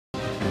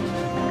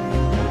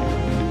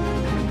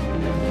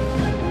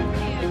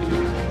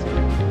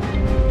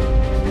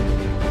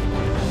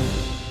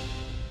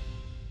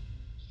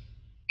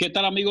¿Qué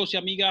tal, amigos y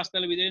amigas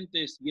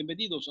televidentes?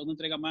 Bienvenidos a una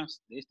entrega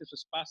más de este su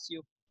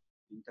espacio,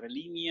 Entre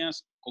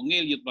Líneas, con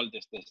Elio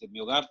Valdez, desde mi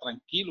hogar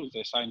tranquilo.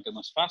 Ustedes saben que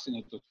no es fácil en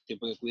estos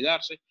tiempos de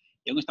cuidarse.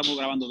 Y aún estamos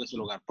grabando desde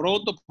el hogar.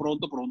 Pronto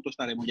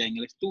estaremos ya en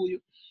el estudio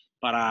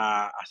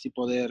para así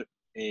poder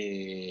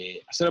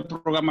hacer el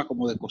programa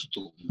como de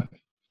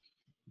costumbre.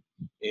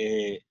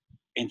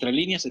 Entre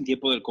líneas en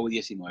tiempo del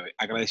COVID-19.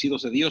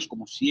 Agradecidos de Dios,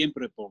 como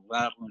siempre, por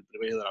darnos el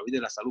privilegio de la vida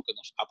y la salud que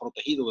nos ha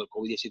protegido del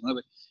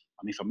COVID-19,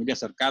 a mi familia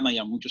cercana y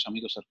a muchos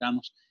amigos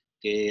cercanos,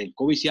 que el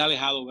COVID se ha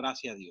alejado,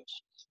 gracias a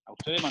Dios. A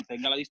ustedes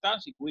mantenga la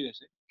distancia y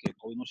cuídese, que el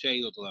COVID no se ha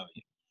ido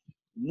todavía.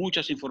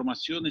 Muchas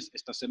informaciones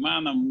esta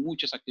semana,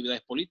 muchas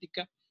actividades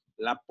políticas,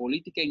 la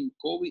política en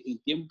COVID, en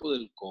tiempo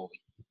del COVID.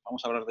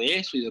 Vamos a hablar de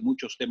eso y de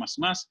muchos temas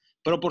más.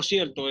 Pero por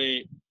cierto,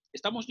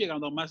 estamos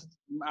llegando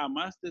a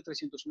más de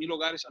 300,000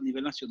 hogares a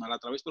nivel nacional a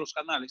través de los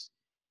canales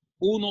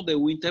 1 de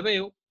Win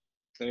TV,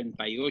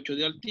 38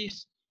 de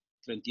Altiz,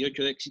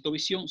 38 de Éxito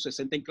Visión,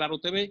 60 en Claro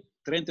TV,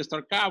 30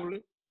 Star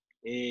Cable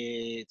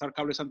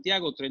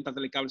Santiago, 30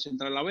 Telecable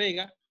Central La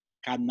Vega,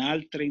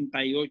 Canal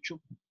 38,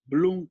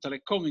 Bloom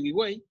Telecom en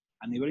Higüey,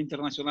 a nivel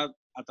internacional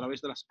a través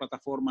de las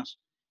plataformas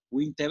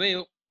Win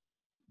TV,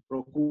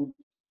 Roku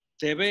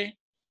TV,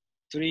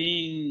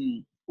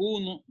 Trin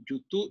 1,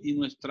 YouTube y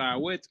nuestra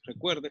web.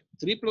 Recuerde,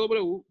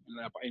 www,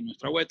 en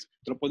nuestra web,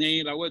 te lo ponía ahí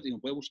en la web y nos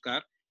puede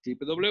buscar,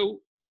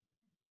 www.citv.com.do.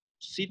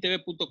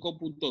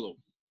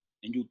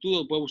 En YouTube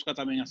lo puede buscar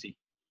también así,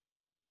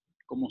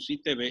 como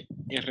CTV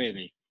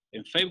RD.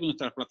 En Facebook,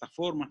 nuestras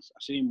plataformas,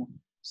 así mismo,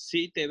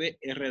 CTV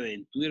RD.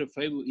 En Twitter,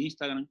 Facebook,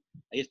 Instagram,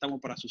 ahí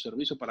estamos para su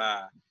servicio,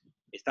 para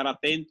estar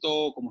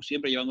atento, como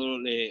siempre,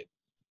 llevándole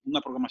una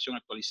programación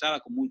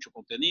actualizada con mucho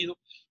contenido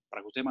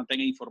para que usted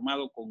mantenga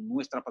informado con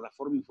nuestra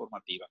plataforma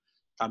informativa.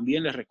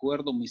 También les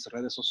recuerdo mis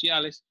redes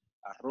sociales,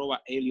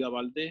 @Elio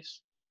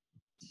Valdez,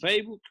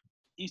 Facebook,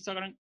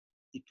 Instagram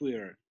y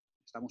Twitter.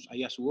 Estamos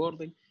ahí a su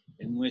orden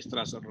en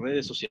nuestras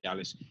redes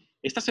sociales.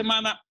 Esta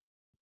semana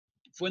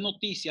fue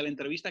noticia la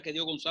entrevista que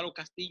dio Gonzalo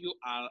Castillo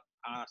a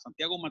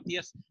Santiago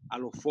Matías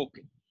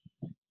Alofoque.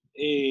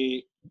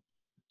 Y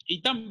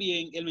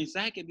también el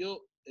mensaje que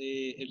dio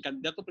el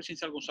candidato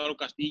presidencial Gonzalo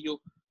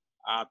Castillo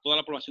a toda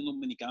la población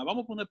dominicana.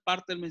 Vamos a poner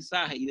parte del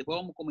mensaje y después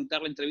vamos a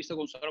comentar la entrevista de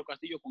Gonzalo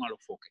Castillo con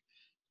Alofoque.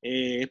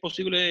 Es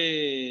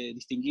posible,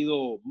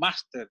 distinguido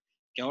máster,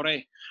 que ahora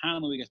es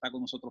Hanovi, que está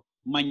con nosotros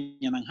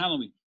mañana en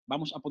Hanovi.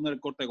 Vamos a poner el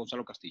corte de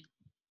Gonzalo Castillo.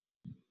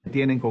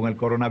 Tienen con el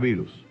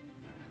coronavirus.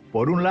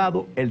 Por un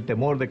lado, el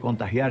temor de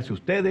contagiarse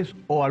ustedes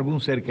o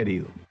algún ser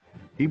querido.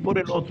 Y por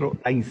el otro,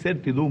 la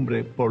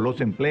incertidumbre por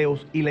los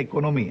empleos y la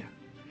economía.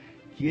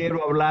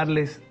 Quiero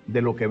hablarles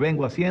de lo que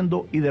vengo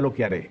haciendo y de lo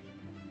que haré.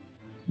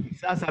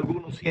 Quizás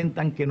algunos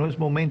sientan que no es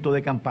momento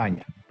de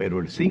campaña, pero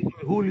el 5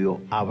 de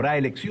julio habrá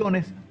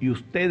elecciones y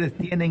ustedes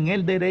tienen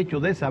el derecho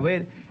de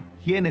saber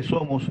quiénes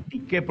somos y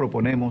qué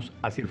proponemos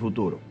hacia el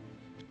futuro.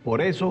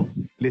 Por eso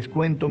les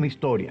cuento mi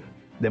historia,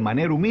 de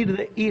manera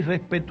humilde y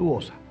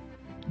respetuosa.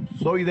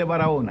 Soy de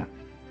Barahona,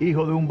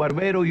 hijo de un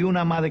barbero y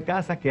una ama de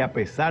casa que, a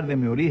pesar de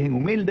mi origen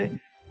humilde,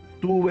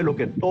 tuve lo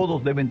que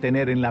todos deben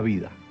tener en la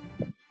vida: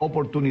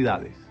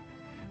 oportunidades.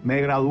 Me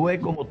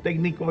gradué como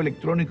técnico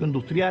electrónico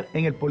industrial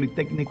en el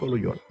Politécnico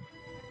Loyola.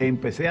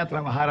 Empecé a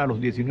trabajar a los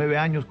 19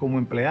 años como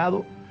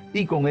empleado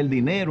y con el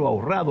dinero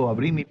ahorrado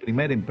abrí mi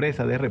primera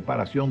empresa de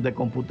reparación de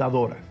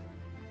computadoras.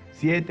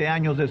 7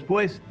 años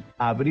después,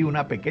 abrí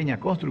una pequeña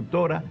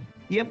constructora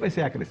y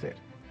empecé a crecer.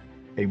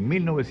 En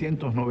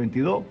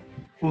 1992,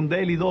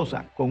 fundé el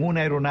IDOSA con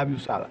una aeronave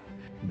usada.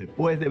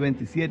 Después de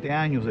 27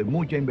 años de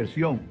mucha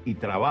inversión y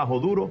trabajo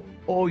duro,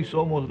 hoy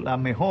somos la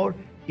mejor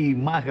y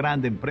más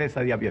grande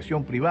empresa de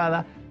aviación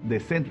privada de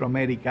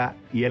Centroamérica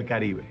y el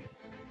Caribe.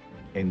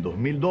 En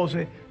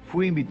 2012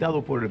 fui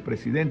invitado por el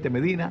presidente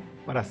Medina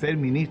para ser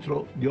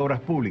ministro de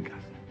Obras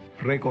Públicas.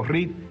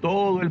 Recorrí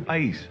todo el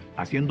país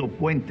haciendo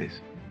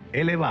puentes,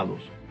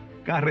 elevados,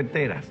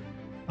 carreteras,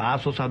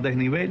 pasos a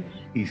desnivel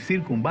y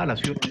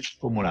circunvalaciones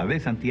como la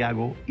de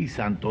Santiago y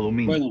Santo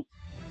Domingo. Bueno,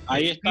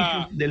 ahí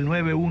está del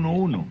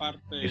 911,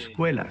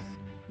 escuelas,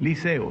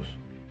 liceos,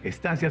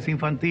 estancias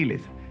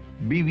infantiles,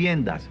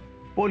 viviendas,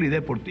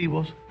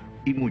 polideportivos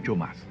y mucho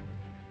más.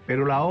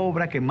 Pero la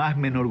obra que más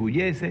me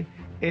enorgullece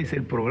es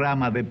el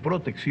programa de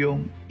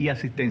protección y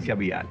asistencia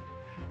vial.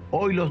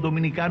 Hoy los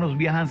dominicanos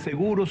viajan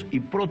seguros y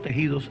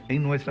protegidos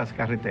en nuestras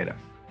carreteras.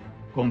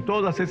 Con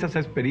todas esas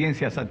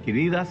experiencias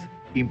adquiridas,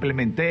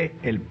 implementé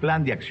el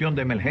Plan de Acción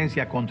de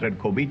Emergencia contra el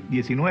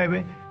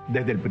COVID-19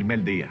 desde el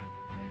primer día.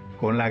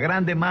 Con la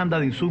gran demanda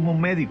de insumos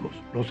médicos,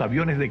 los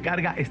aviones de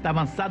carga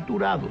estaban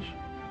saturados.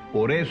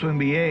 Por eso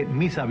envié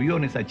mis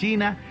aviones a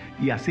China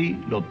y así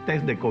los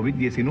test de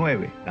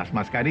COVID-19, las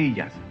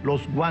mascarillas,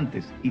 los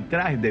guantes y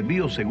trajes de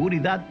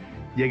bioseguridad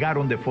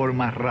llegaron de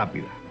forma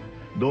rápida.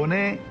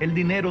 Doné el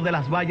dinero de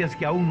las vallas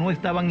que aún no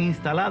estaban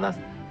instaladas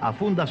a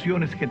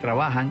fundaciones que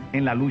trabajan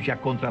en la lucha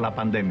contra la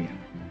pandemia.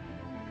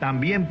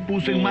 También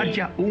puse en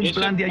marcha un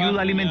plan de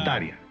ayuda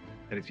alimentaria,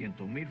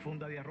 300,000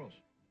 fundas de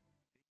arroz.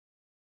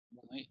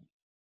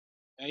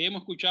 ahí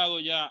hemos escuchado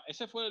ya,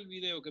 ese fue el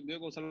video que envió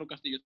Gonzalo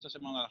Castillo esta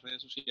semana a las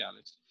redes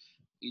sociales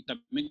y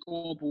también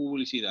como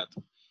publicidad.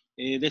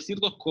 Decir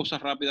dos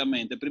cosas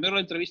rápidamente. Primero,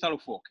 la entrevista a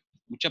los foques.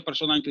 Muchas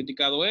personas han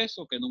criticado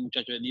eso, que no es un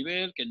muchacho de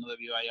nivel, que no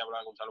debió ahí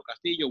hablar Gonzalo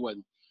Castillo.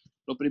 Bueno,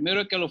 lo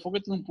primero es que los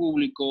foques tienen un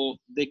público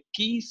de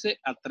 15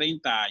 a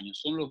 30 años,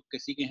 son los que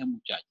siguen a ese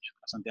muchacho,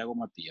 a Santiago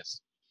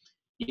Matías.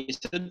 Y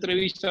esta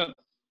entrevista,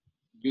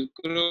 yo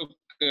creo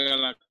que a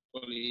la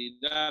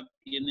actualidad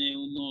tiene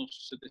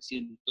unos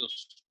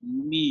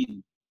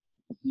 700.000,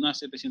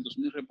 unas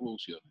 700.000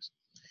 reproducciones.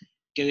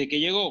 ¿Que de qué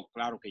llegó?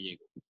 Claro que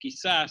llegó.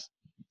 Quizás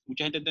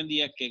mucha gente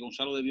entendía que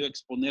Gonzalo debió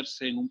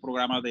exponerse en un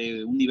programa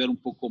de un nivel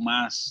un poco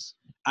más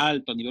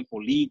alto a nivel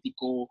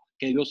político,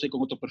 que debió ser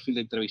con otro perfil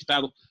de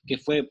entrevistado, que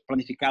fue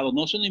planificado.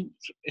 No son,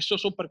 esos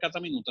son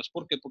percataminutas.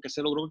 ¿Por qué? Porque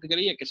se logró lo que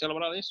quería, que se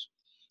hablara de eso.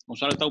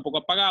 Gonzalo estaba un poco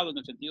apagado en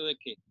el sentido de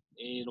que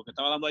lo que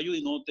estaba dando ayuda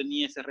y no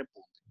tenía ese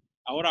repunte.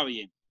 Ahora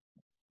bien,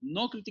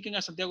 no critiquen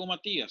a Santiago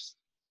Matías,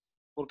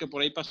 porque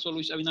por ahí pasó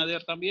Luis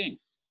Abinader también,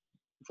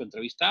 fue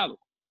entrevistado.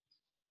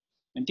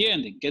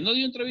 ¿Entienden? Que no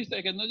dio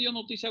entrevista, que no dio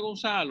noticia a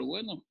Gonzalo.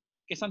 Bueno,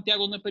 que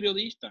Santiago no es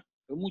periodista,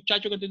 es un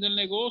muchacho que tiene el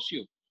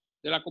negocio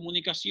de la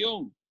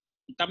comunicación,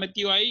 está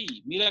metido ahí.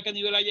 Mira a qué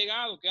nivel ha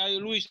llegado, que hay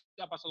Luis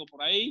ha pasado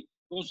por ahí,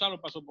 Gonzalo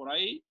pasó por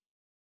ahí.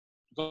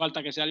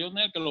 Falta que sea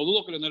Lionel, que lo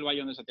dudo que Lionel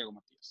vaya de Santiago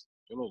Matías.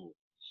 Yo lo dudo.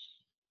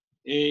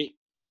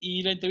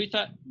 Y la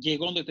entrevista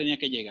llegó donde tenía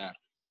que llegar.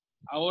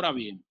 Ahora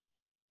bien,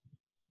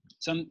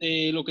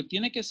 lo que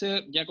tiene que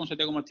ser ya con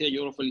Santiago Matías,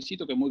 yo lo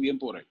felicito, que muy bien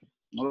por él.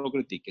 No lo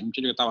critique, es un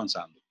muchacho que está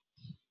avanzando.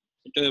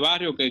 Muchacho de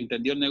barrio que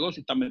entendió el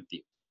negocio y está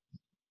metido.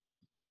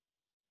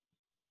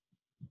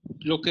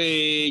 Lo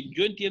que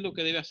yo entiendo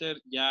que debe hacer,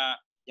 ya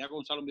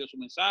Gonzalo envió su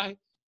mensaje,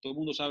 todo el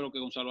mundo sabe lo que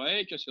Gonzalo ha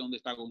hecho, hacia dónde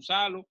está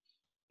Gonzalo.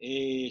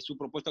 Su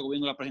propuesta de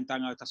gobierno la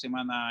presentaron esta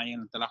semana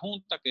ante la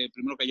Junta, que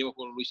primero que llevó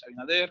por Luis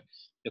Abinader,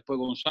 después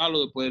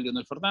Gonzalo, después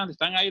Leonel Fernández.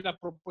 Están ahí las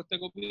propuestas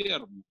de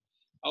gobierno.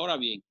 Ahora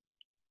bien,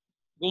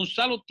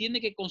 Gonzalo tiene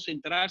que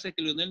concentrarse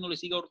que Leonel no le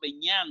siga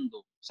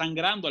ordeñando,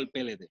 sangrando al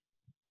PLD.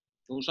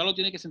 Gonzalo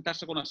tiene que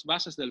sentarse con las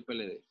bases del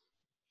PLD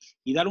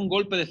y dar un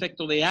golpe de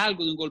efecto de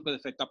algo, de un golpe de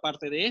efecto,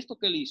 aparte de esto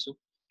que él hizo,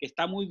 que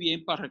está muy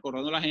bien para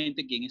recordarle a la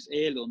gente quién es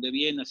él, de dónde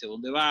viene, hacia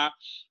dónde va,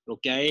 lo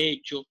que ha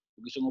hecho,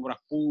 lo que hizo en obras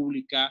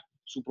públicas,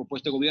 su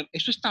propuesta de gobierno.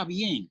 Eso está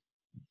bien.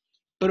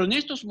 Pero en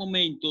estos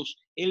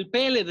momentos, el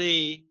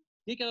PLD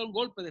tiene que dar un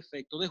golpe de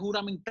efecto, de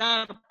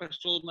juramentar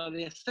personas,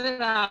 de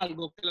hacer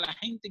algo que la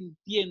gente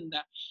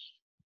entienda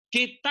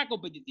que está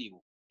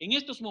competitivo. En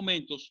estos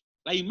momentos,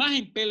 la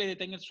imagen PLD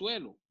está en el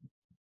suelo.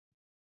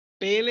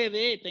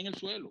 PLD está en el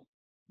suelo.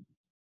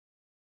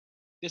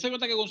 ¿Te das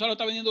cuenta que Gonzalo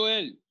está vendiendo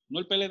él, no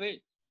el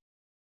PLD?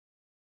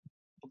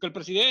 Porque el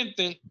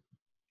presidente,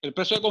 el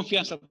preso de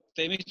confianza,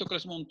 te he visto que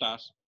les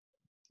montás.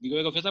 Digo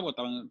de confianza porque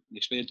estaba en el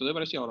expediente de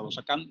Brescia, ahora lo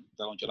sacan de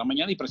las 8 de la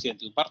mañana y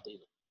presidente de un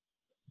partido.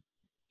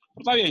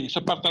 Pero está bien, eso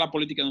es parte de la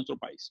política de nuestro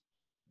país.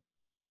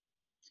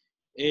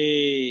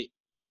 El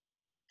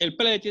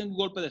PLD tiene un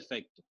golpe de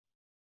efecto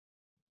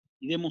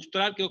y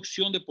demostrar qué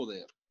opción de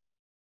poder.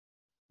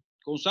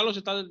 Gonzalo se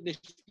está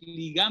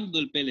desligando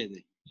del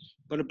PLD,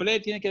 pero el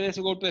PLD tiene que dar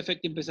ese golpe de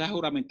efecto y empezar a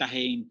juramentar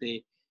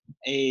gente,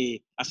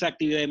 hacer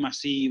actividades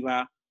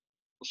masivas.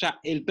 O sea,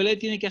 el PLD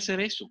tiene que hacer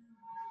eso,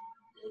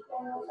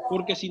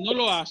 porque si no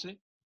lo hace,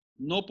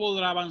 no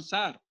podrá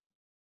avanzar.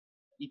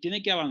 Y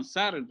tiene que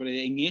avanzar el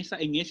PLD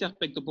en ese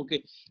aspecto,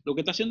 porque lo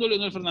que está haciendo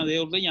Leonel Fernández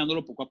es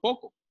ordeñándolo poco a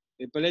poco.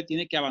 El PLD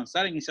tiene que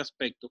avanzar en ese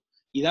aspecto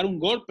y dar un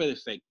golpe de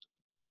efecto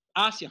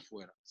hacia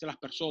afuera, hacia las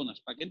personas,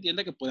 para que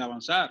entienda que puede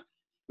avanzar.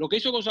 Lo que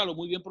hizo Gonzalo,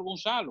 muy bien por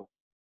Gonzalo,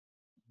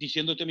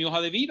 diciéndote mi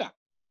hoja de vida.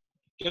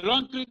 Que lo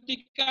han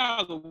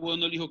criticado,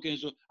 bueno, él dijo que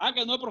eso,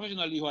 que no es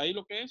profesional, dijo ahí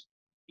lo que es.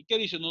 ¿Y qué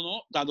dice?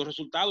 No, dando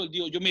resultados. Él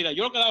dijo, mira,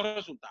 yo lo que he dado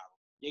resultados.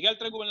 Llegué al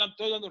tren gubernamental,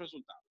 estoy dando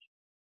resultados.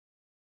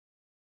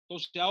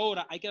 Entonces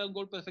ahora hay que dar un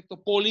golpe de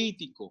efecto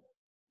político,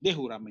 de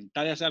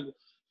hacer algo,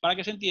 para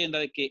que se entienda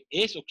de que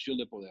es opción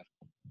de poder.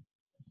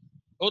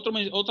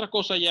 Otra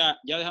cosa ya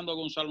dejando a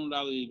Gonzalo a un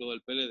lado y lo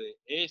del PLD,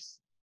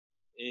 es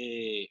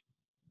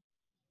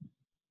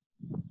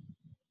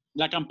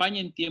la campaña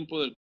en tiempo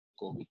del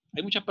COVID.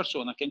 Hay muchas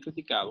personas que han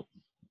criticado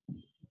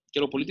que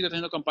los políticos están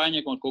haciendo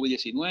campaña con el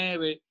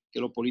COVID-19, que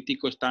los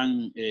políticos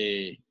están...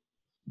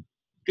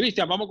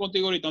 Cristian, vamos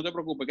contigo ahorita, no te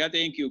preocupes,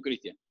 quédate en Q,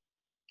 Cristian.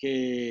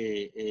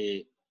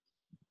 Que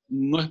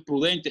no es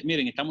prudente.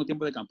 Miren, estamos en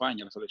tiempo de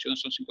campaña, las elecciones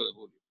son 5 de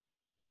julio.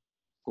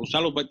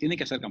 Gonzalo tiene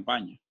que hacer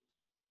campaña.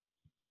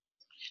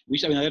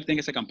 Luis Abinader tiene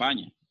que hacer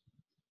campaña.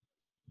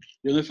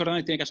 Leonel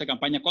Fernández tiene que hacer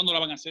campaña. ¿Cuándo la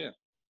van a hacer?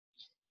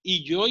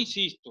 Y yo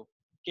insisto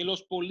que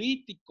los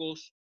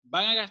políticos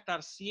van a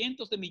gastar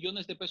cientos de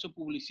millones de pesos en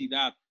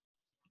publicidad,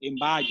 en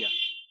vallas,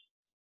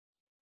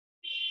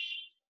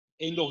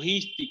 en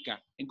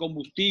logística, en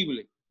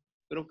combustible,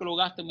 pero que lo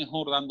gasten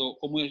mejor dando,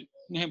 como un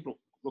ejemplo,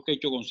 lo que ha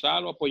hecho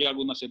Gonzalo, apoyar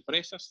algunas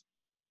empresas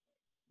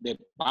de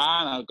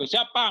pan, que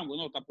sea pan,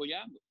 bueno, lo está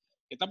apoyando.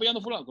 Que está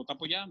apoyando fulano, lo está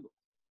apoyando.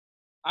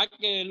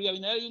 Que Luis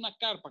Abinader dio una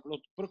carpa,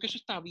 pero que eso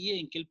está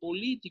bien, que el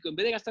político, en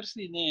vez de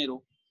gastarse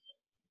dinero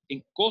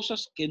en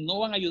cosas que no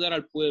van a ayudar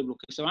al pueblo,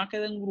 que se van a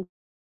quedar en un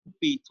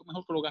grupito,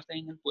 mejor que lo gasten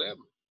en el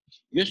pueblo.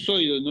 Yo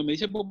soy, no me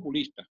dice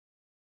populista,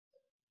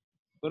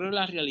 pero es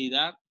la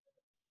realidad.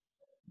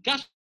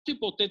 Caso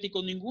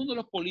hipotético, ninguno de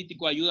los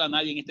políticos ayuda a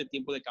nadie en este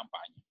tiempo de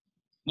campaña.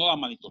 No dan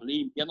manitos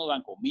limpias, no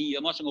dan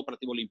comida, no hacen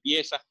operativo de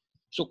limpieza.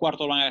 Esos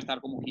cuartos van a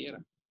gastar como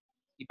quieran.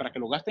 Y para que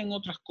lo gasten en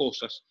otras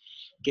cosas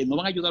que no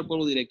van a ayudar al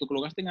pueblo directo, que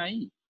lo gasten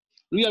ahí.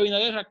 Luis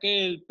Abinader,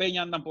 Raquel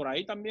Peña andan por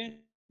ahí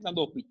también,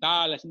 dando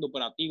hospitales, haciendo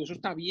operativos. Eso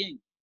está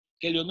bien.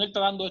 Que Leonel está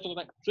dando esto,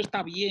 eso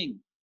está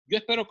bien. Yo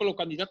espero que los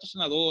candidatos a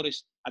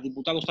senadores, a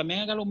diputados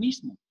también hagan lo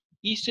mismo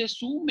y se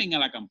sumen a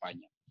la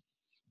campaña.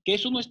 Que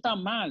eso no está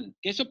mal,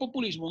 que ese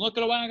populismo no es que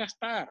lo van a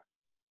gastar.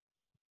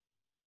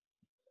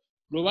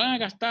 Lo van a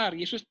gastar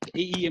y, eso es,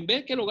 y en vez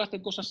de que lo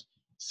gasten cosas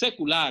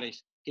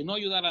seculares, que no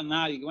ayudar a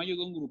nadie, que va a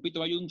ayudar a un grupito,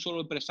 va a ayudar a un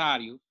solo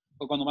empresario,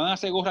 porque cuando van a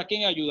hacer gorra,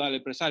 ¿quién ayuda al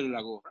empresario de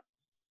la gorra?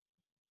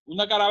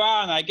 Una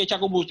caravana, hay que echar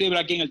combustible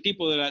aquí en el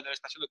tipo de la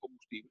estación de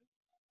combustible.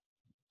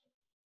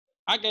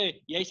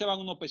 Y ahí se van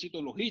unos pesitos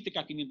de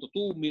logística, 500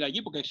 tú, mira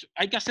allí, porque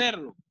hay que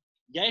hacerlo.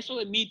 Ya eso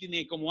de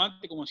mítines, como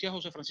antes, como hacía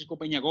José Francisco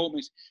Peña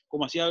Gómez,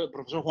 como hacía el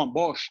profesor Juan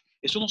Bosch,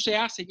 eso no se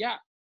hace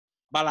ya.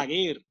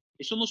 Balaguer,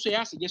 eso no se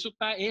hace, y eso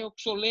es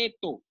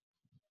obsoleto.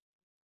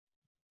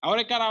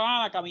 Ahora es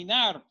caravana,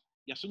 caminar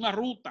y hacer una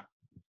ruta.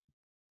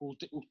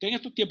 Usted en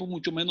estos tiempos,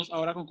 mucho menos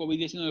ahora con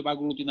COVID-19, va a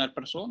aglutinar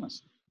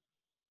personas.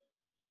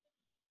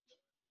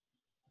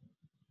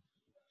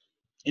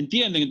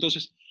 ¿Entienden?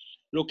 Entonces,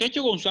 lo que ha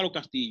hecho Gonzalo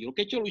Castillo, lo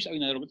que ha hecho Luis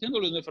Abinader, lo que está haciendo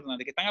Leonel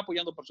Fernández, que están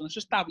apoyando personas, eso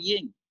está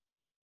bien.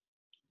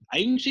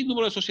 Hay un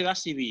sinnúmero de sociedad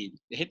civil,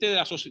 de gente de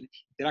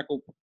la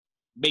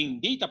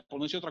bendita, por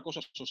no decir otra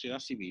cosa, sociedad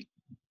civil,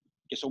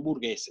 que son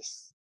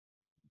burgueses.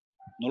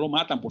 No lo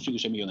matan por 5 o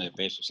 6 millones de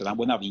pesos, se dan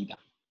buena vida.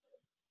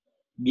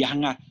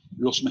 Viajan a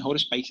los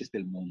mejores países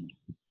del mundo.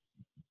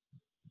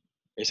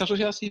 Esa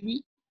sociedad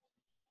civil,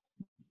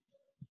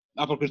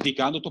 por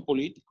criticando a estos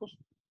políticos.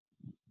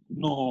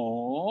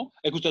 No,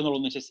 es que ustedes no lo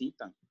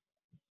necesitan.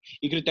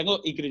 Y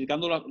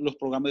criticando los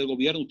programas del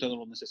gobierno, ustedes no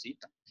lo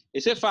necesitan.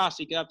 Ese es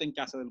fácil, quédate en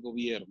casa del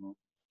gobierno.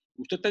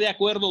 Usted esté de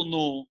acuerdo o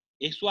no,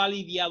 eso ha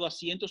aliviado a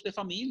cientos de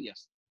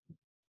familias.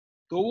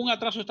 Que hubo un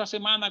atraso esta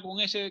semana con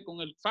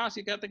el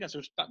fácil, quédate en casa,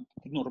 eso está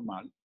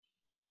normal.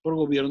 Pero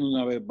el gobierno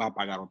una vez va a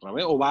pagar otra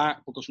vez,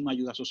 porque es una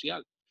ayuda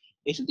social.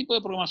 Ese tipo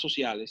de programas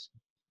sociales,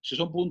 si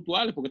son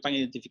puntuales, porque están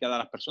identificadas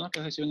las personas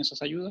que reciben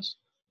esas ayudas.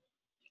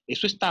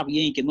 Eso está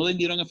bien, que no den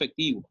dinero en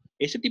efectivo.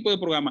 Ese tipo de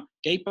programa,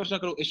 que hay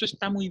personas que eso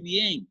está muy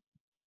bien,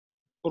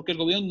 porque el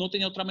gobierno no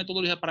tenía otra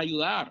metodología para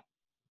ayudar.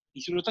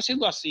 Y si lo está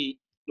haciendo así,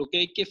 lo que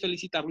hay que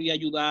felicitarlo y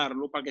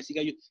ayudarlo para que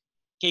siga,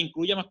 que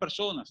incluya más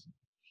personas.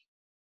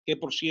 Que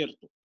por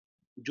cierto,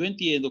 yo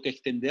entiendo que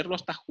extenderlo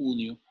hasta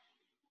junio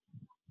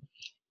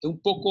es un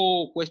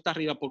poco cuesta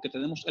arriba porque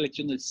tenemos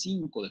elección el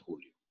 5 de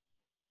julio.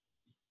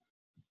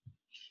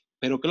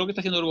 Pero ¿qué es lo que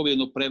está haciendo el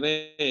gobierno?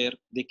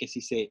 Prever de que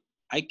si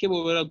hay que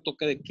volver al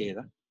toque de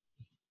queda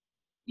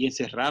y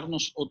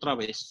encerrarnos otra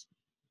vez.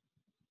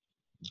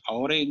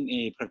 Ahora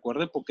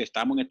recuerden porque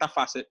estamos en esta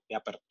fase de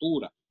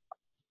apertura.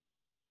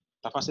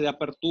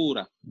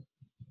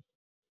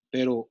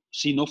 Pero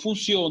si no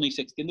funciona y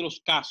se extienden los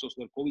casos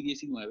del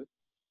COVID-19,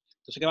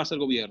 entonces ¿qué va a hacer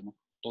el gobierno?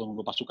 Todo el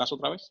mundo para su casa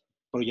otra vez.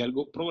 Pero ya el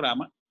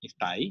programa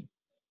está ahí.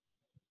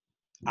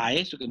 A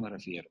eso que me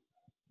refiero.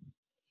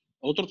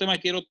 Otro tema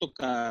que quiero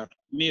tocar.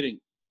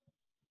 Miren,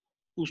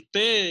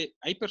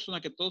 hay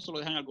personas que todo se lo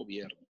dejan al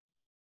gobierno.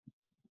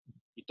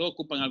 Y todos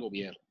ocupan al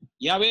gobierno.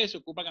 Y a veces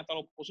ocupan hasta la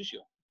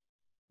oposición.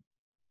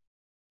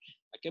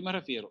 ¿A qué me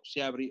refiero?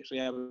 Se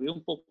abrió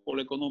un poco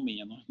la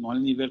economía, no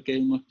al nivel que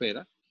uno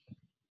espera.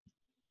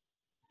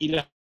 Y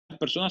las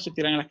personas se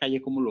tiran a las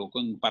calles como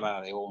locos en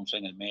parada de onza,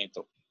 en el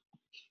metro.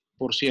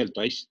 Por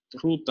cierto, hay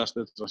rutas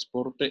de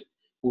transporte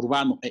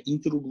urbano e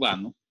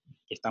interurbano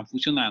que están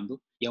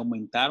funcionando y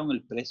aumentaron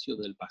el precio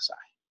del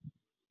pasaje.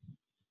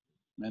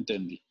 No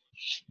entendí.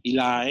 Y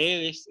las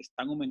AEDES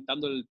están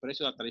aumentando el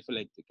precio de la tarifa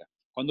eléctrica.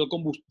 Cuando el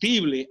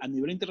combustible a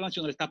nivel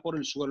internacional está por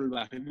el suelo, el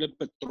barril del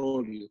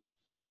petróleo,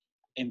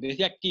 en vez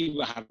de aquí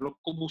bajar los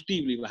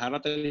combustibles y bajar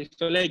la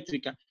tarifa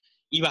eléctrica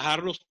y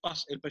bajar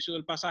el precio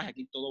del pasaje,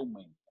 aquí todo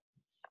aumenta.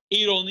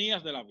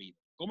 Ironías de la vida.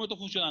 ¿Cómo esto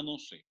funciona? No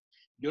sé.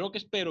 Yo lo que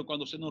espero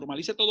cuando se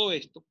normalice todo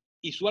esto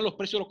y suban los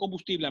precios de los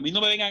combustibles, a mí no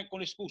me vengan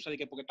con la excusa de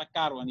que porque está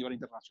caro a nivel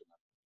internacional.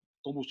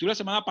 El combustible la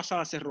semana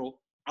pasada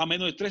cerró a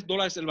menos de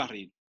 $3 el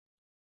barril.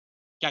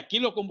 Que aquí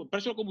el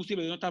precio del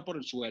combustible debe estar por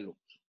el suelo.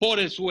 Por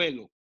el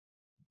suelo.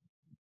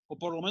 O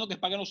por lo menos que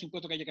paguen los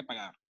impuestos que haya que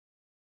pagar.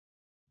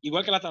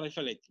 Igual que la tarifa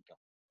eléctrica.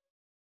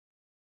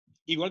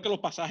 Igual que los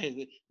pasajes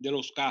de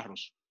los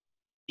carros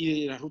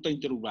y de las rutas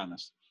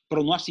interurbanas.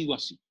 Pero no ha sido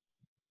así.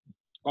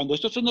 Cuando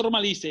esto se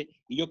normalice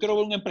y yo quiero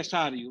ver un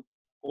empresario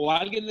o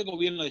alguien del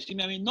gobierno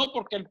decirme a mí, no,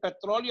 porque el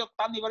petróleo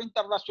está a nivel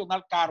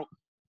internacional caro,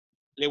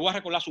 le voy a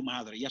recordar a su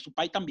madre y a su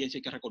país también si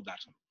hay que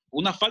recordárselo.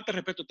 Una falta de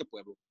respeto a este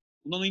pueblo.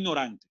 Uno no es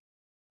ignorante.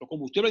 Los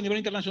combustibles a nivel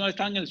internacional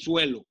están en el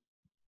suelo.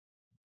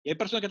 Y hay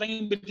personas que están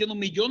invirtiendo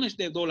millones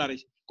de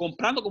dólares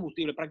comprando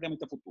combustible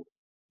prácticamente a futuro.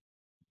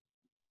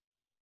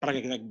 para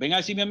que venga a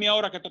decirme a mí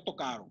ahora que te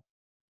tocaron.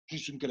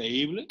 Es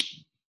increíble.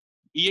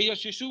 Y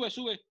ellos si sube,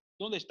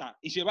 ¿dónde está?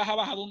 Y si baja,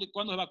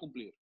 ¿cuándo se va a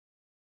cumplir?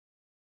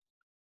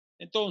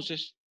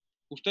 Entonces,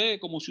 usted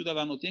como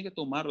ciudadano tiene que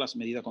tomar las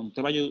medidas cuando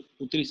usted vaya a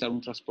utilizar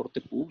un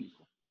transporte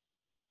público.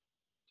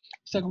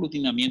 Ese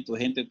aglutinamiento de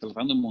gente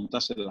tratando de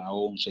montarse la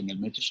 11 en el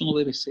metro, eso no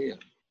debe ser.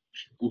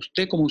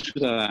 Usted como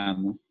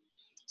ciudadano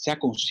sea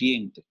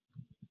consciente.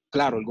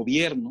 Claro, el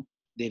gobierno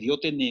debió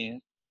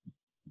tener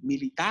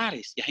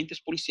militares y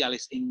agentes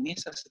policiales en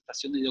esas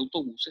estaciones de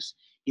autobuses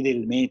y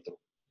del metro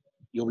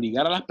y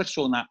obligar a las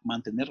personas a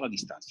mantener la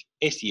distancia.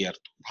 Es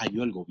cierto,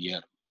 falló el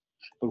gobierno,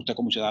 pero usted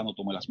como ciudadano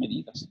tome las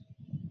medidas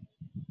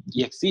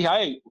y exija,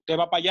 usted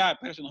va para allá,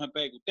 espérese, no se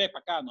pegue, usted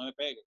para acá, no se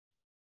pegue.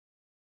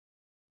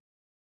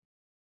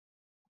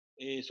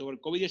 Sobre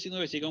el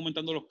COVID-19 siguen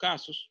aumentando los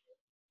casos.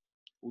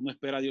 Uno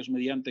espera a Dios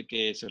mediante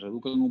que se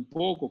reduzcan un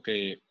poco,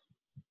 que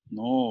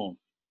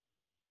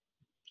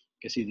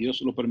si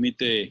Dios lo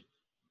permite,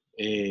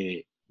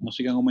 no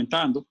sigan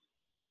aumentando,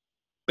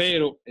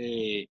 pero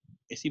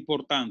es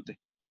importante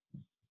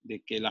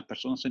de que las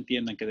personas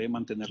entiendan que deben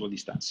mantener la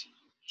distancia.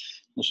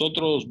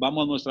 Nosotros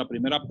vamos a nuestra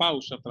primera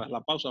pausa. Tras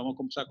la pausa vamos a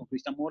comenzar con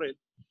Cristian Morel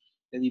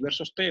de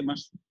diversos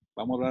temas.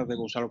 Vamos a hablar de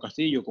Gonzalo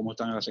Castillo, cómo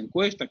están las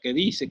encuestas, qué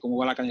dice, cómo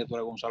va la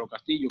candidatura de Gonzalo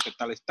Castillo, qué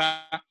tal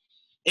está.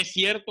 ¿Es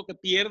cierto que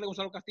pierde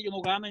Gonzalo Castillo,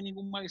 no gana en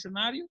ningún mal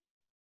escenario?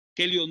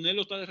 ¿Que Lionel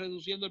lo está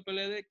reduciendo el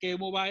PLD?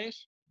 ¿Cómo va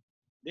eso?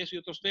 De eso y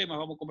otros temas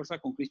vamos a conversar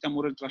con Cristian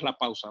Morel tras la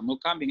pausa. No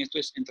cambien, esto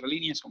es Entre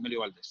Líneas con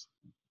Elio Valdez.